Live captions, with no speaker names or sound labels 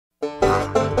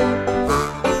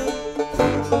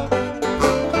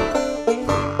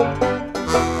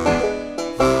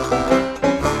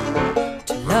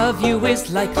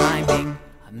like climbing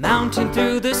a mountain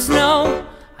through the snow.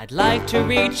 I'd like to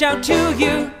reach out to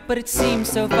you, but it seems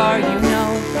so far, you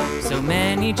know. So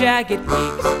many jagged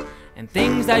peaks and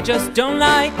things I just don't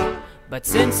like. But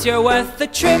since you're worth the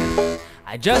trip,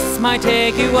 I just might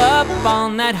take you up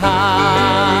on that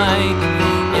hike.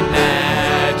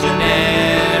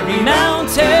 Imaginary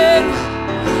mountain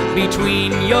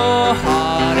between your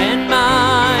heart and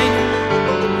mine.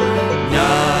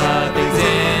 Nothing's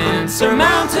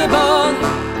insurmountable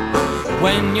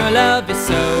when your love is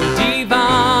so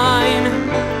divine.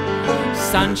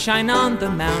 Sunshine on the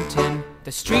mountain,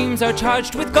 the streams are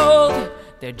charged with gold.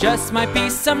 There just might be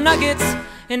some nuggets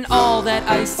in all that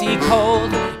icy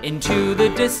cold. Into the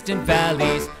distant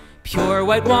valleys, pure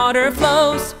white water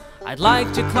flows. I'd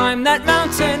like to climb that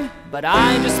mountain, but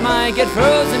I just might get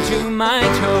frozen to my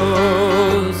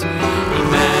toes.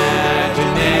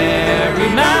 Imaginary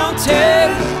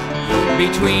mountain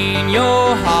between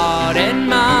your heart and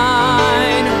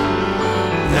mine.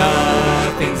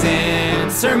 Nothing's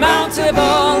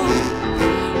insurmountable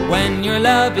when your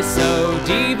love is so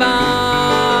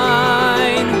divine.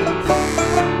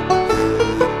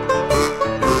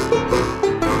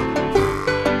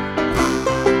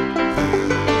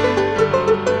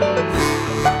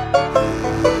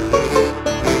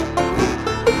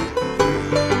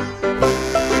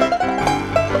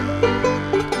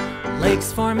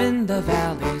 Lakes form in the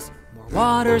valleys, more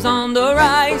waters on the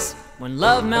rise. When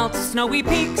love melts snowy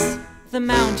peaks, the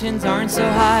mountains aren't so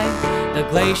high. The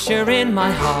glacier in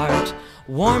my heart,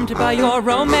 warmed by your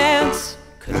romance,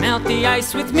 could melt the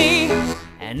ice with me,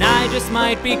 and I just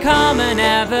might become an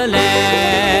avalanche.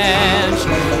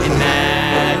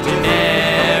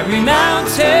 Imaginary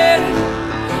mountain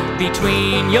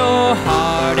between your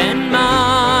heart and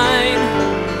mine.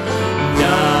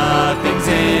 Nothing's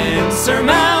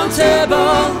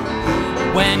insurmountable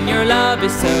when your love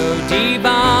is so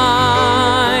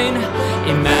divine.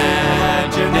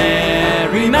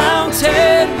 Imaginary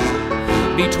mountain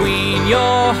between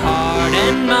your heart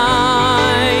and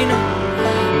mine.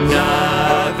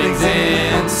 Nothing's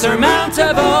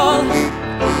insurmountable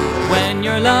when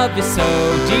your love is so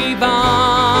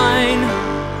divine.